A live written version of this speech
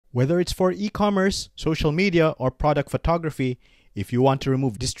Whether it's for e-commerce, social media, or product photography, if you want to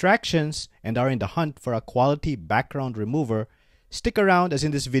remove distractions and are in the hunt for a quality background remover, stick around, as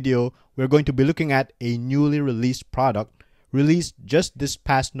in this video, we're going to be looking at a newly released product released just this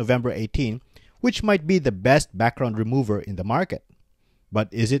past November 18, which might be the best background remover in the market. But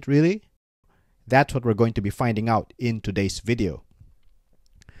is it really? That's what we're going to be finding out in today's video.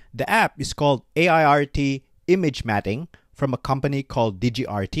 The app is called Aiarty Image Matting from a company called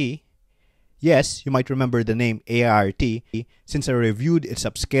DigiRT. Yes, you might remember the name Aiarty since I reviewed its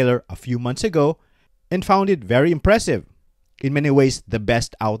upscaler a few months ago and found it very impressive. In many ways, the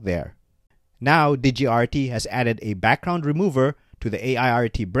best out there. Now, DigiRT has added a background remover to the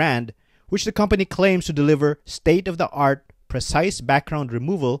Aiarty brand, which the company claims to deliver state-of-the-art, precise background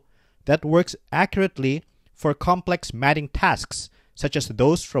removal that works accurately for complex matting tasks, such as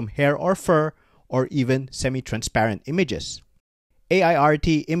those from hair or fur, or even semi-transparent images.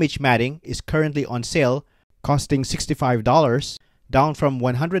 Aiarty Image Matting is currently on sale, costing $65, down from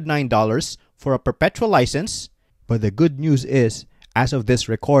 $109 for a perpetual license. But the good news is, as of this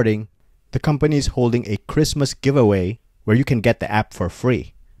recording, the company is holding a Christmas giveaway where you can get the app for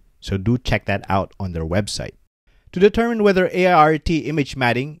free. So do check that out on their website. To determine whether Aiarty Image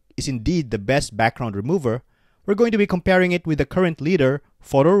Matting is indeed the best background remover, we're going to be comparing it with the current leader,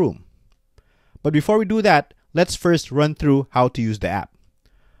 Photoroom. But before we do that, let's first run through how to use the app.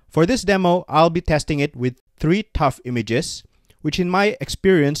 For this demo, I'll be testing it with 3 tough images, which in my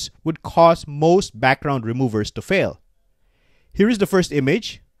experience would cause most background removers to fail. Here is the first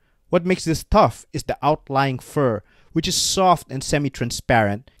image. What makes this tough is the outlying fur, which is soft and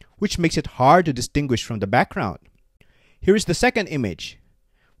semi-transparent, which makes it hard to distinguish from the background. Here is the second image.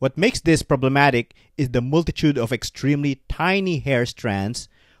 What makes this problematic is the multitude of extremely tiny hair strands,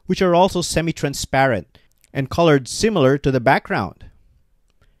 which are also semi-transparent and colored similar to the background.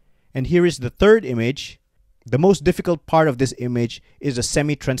 And here is the third image. The most difficult part of this image is a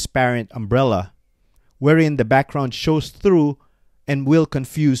semi-transparent umbrella, wherein the background shows through and will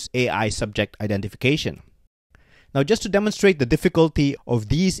confuse AI subject identification. Now, just to demonstrate the difficulty of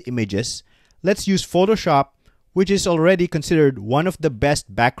these images, let's use Photoshop, which is already considered one of the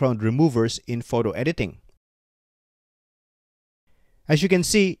best background removers in photo editing. As you can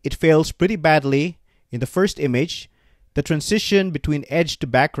see, it fails pretty badly. In the first image, the transition between edge to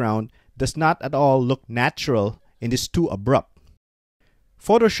background does not at all look natural and is too abrupt.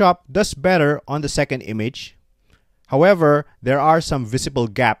 Photoshop does better on the second image. However, there are some visible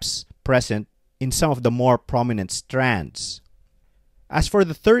gaps present in some of the more prominent strands. As for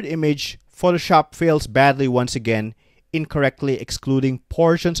the third image, Photoshop fails badly once again, incorrectly excluding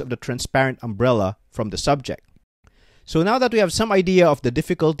portions of the transparent umbrella from the subject. So now that we have some idea of the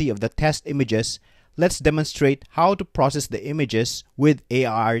difficulty of the test images, let's demonstrate how to process the images with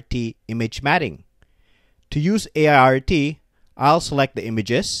Aiarty Image Matting. To use Aiarty, I'll select the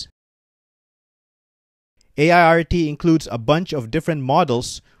images. Aiarty includes a bunch of different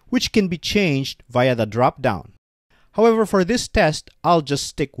models which can be changed via the drop-down. However, for this test, I'll just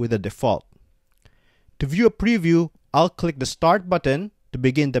stick with the default. To view a preview, I'll click the Start button to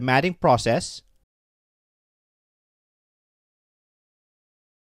begin the matting process.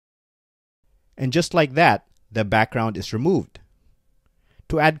 And just like that, the background is removed.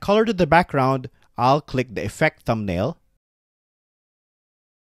 To add color to the background, I'll click the Effect thumbnail.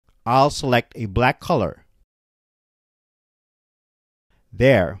 I'll select a black color.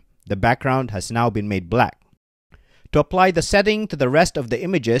 There, the background has now been made black. To apply the setting to the rest of the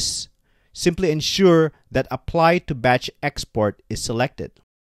images, simply ensure that Apply to Batch Export is selected.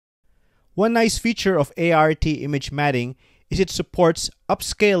 One nice feature of Aiarty Image Matting is it supports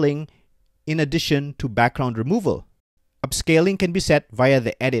upscaling in addition to background removal. Upscaling can be set via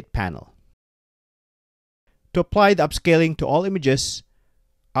the Edit panel. To apply the upscaling to all images,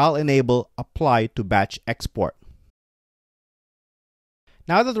 I'll enable Apply to Batch Export.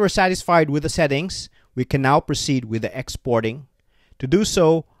 Now that we're satisfied with the settings, we can now proceed with the exporting. To do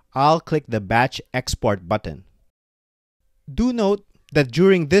so, I'll click the Batch Export button. Do note that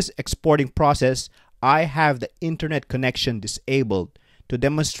during this exporting process, I have the internet connection disabled to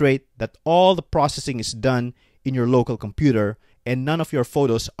demonstrate that all the processing is done in your local computer and none of your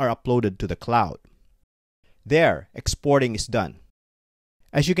photos are uploaded to the cloud. There, exporting is done.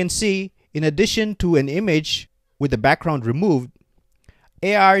 As you can see, in addition to an image with the background removed,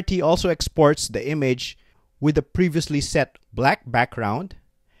 Aiarty also exports the image with the previously set black background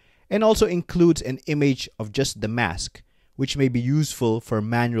and also includes an image of just the mask, which may be useful for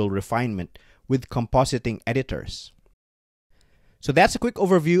manual refinement with compositing editors. So that's a quick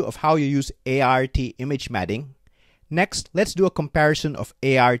overview of how you use Aiarty Image Matting. Next, let's do a comparison of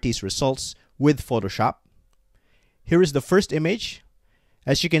Aiarty's results with Photoshop. Here is the first image.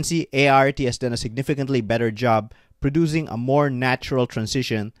 As you can see, Aiarty has done a significantly better job producing a more natural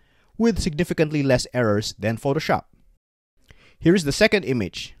transition with significantly less errors than Photoshop. Here is the second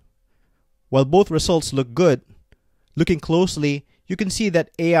image. While both results look good, looking closely, you can see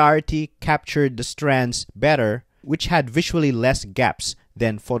that Aiarty captured the strands better, which had visually less gaps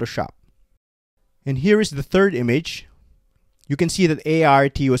than Photoshop. And here is the third image. You can see that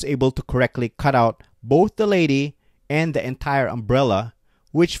Aiarty was able to correctly cut out both the lady and the entire umbrella,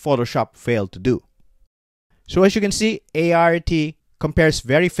 which Photoshop failed to do. So as you can see, Aiarty compares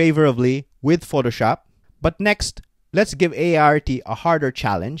very favorably with Photoshop. But next, let's give Aiarty a harder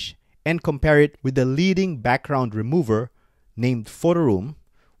challenge and compare it with the leading background remover named Photoroom,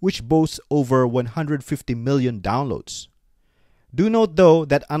 which boasts over 150 million downloads. Do note though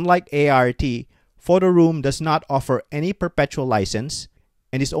that unlike Aiarty, Photoroom does not offer any perpetual license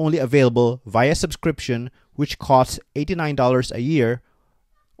and is only available via subscription, which costs $89 a year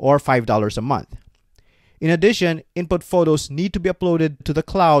or $5 a month. In addition, input photos need to be uploaded to the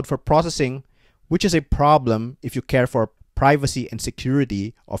cloud for processing, which is a problem if you care for privacy and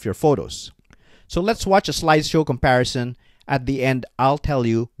security of your photos. So let's watch a slideshow comparison. At the end, I'll tell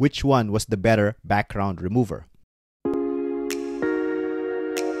you which one was the better background remover.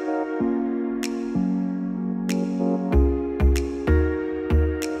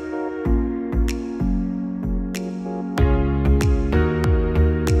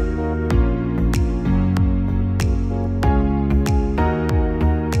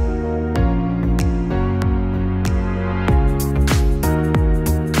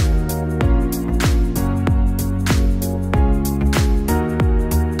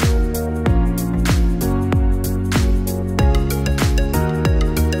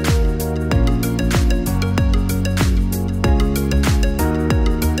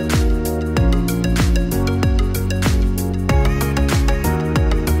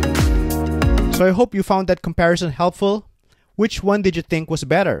 So I hope you found that comparison helpful. Which one did you think was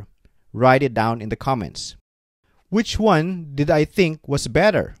better? Write it down in the comments. Which one did I think was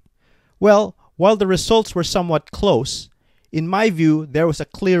better? Well, while the results were somewhat close, in my view, there was a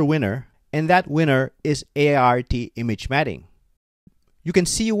clear winner, and that winner is Aiarty Image Matting. You can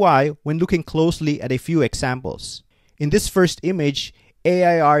see why when looking closely at a few examples. In this first image,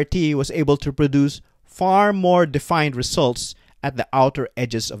 Aiarty was able to produce far more defined results at the outer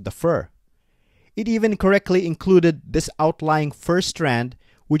edges of the fur. It even correctly included this outlying fur strand,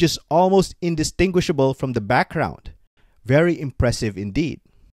 which is almost indistinguishable from the background. Very impressive indeed.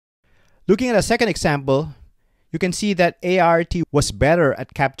 Looking at a second example, you can see that Aiarty was better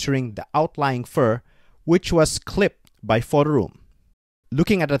at capturing the outlying fur, which was clipped by Photoroom.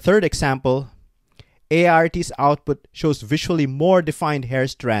 Looking at a third example, Aiarty's output shows visually more defined hair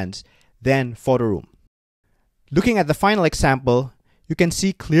strands than Photoroom. Looking at the final example, you can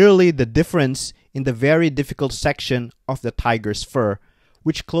see clearly the difference in the very difficult section of the tiger's fur,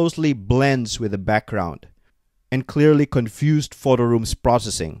 which closely blends with the background and clearly confused Photoroom's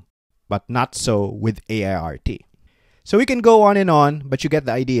processing, but not so with Aiarty. So we can go on, but you get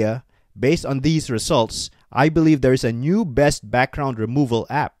the idea. Based on these results, I believe there is a new best background removal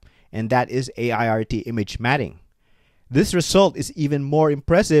app, and that is Aiarty Image Matting. This result is even more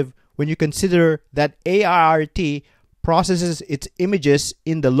impressive when you consider that Aiarty processes its images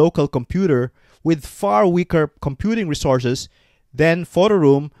in the local computer with far weaker computing resources than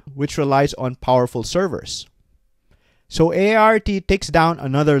Photoroom, which relies on powerful servers. So Aiarty takes down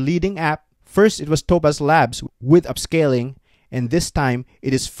another leading app. First, it was Topaz Labs with upscaling, and this time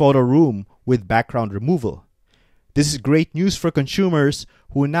it is Photoroom with background removal. This is great news for consumers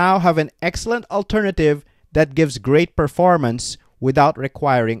who now have an excellent alternative that gives great performance without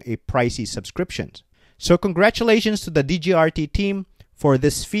requiring a pricey subscription. So congratulations to the DGRT team for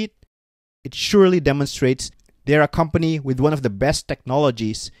this feat. It surely demonstrates they're a company with one of the best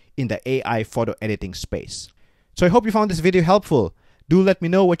technologies in the AI photo editing space. So I hope you found this video helpful. Do let me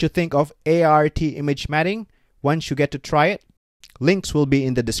know what you think of Aiarty Image Matting once you get to try it. Links will be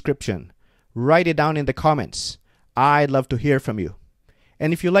in the description. Write it down in the comments. I'd love to hear from you.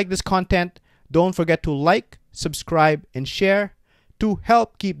 And if you like this content, don't forget to like, subscribe, and share to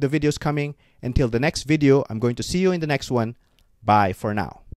help keep the videos coming. Until the next video, I'm going to see you in the next one. Bye for now.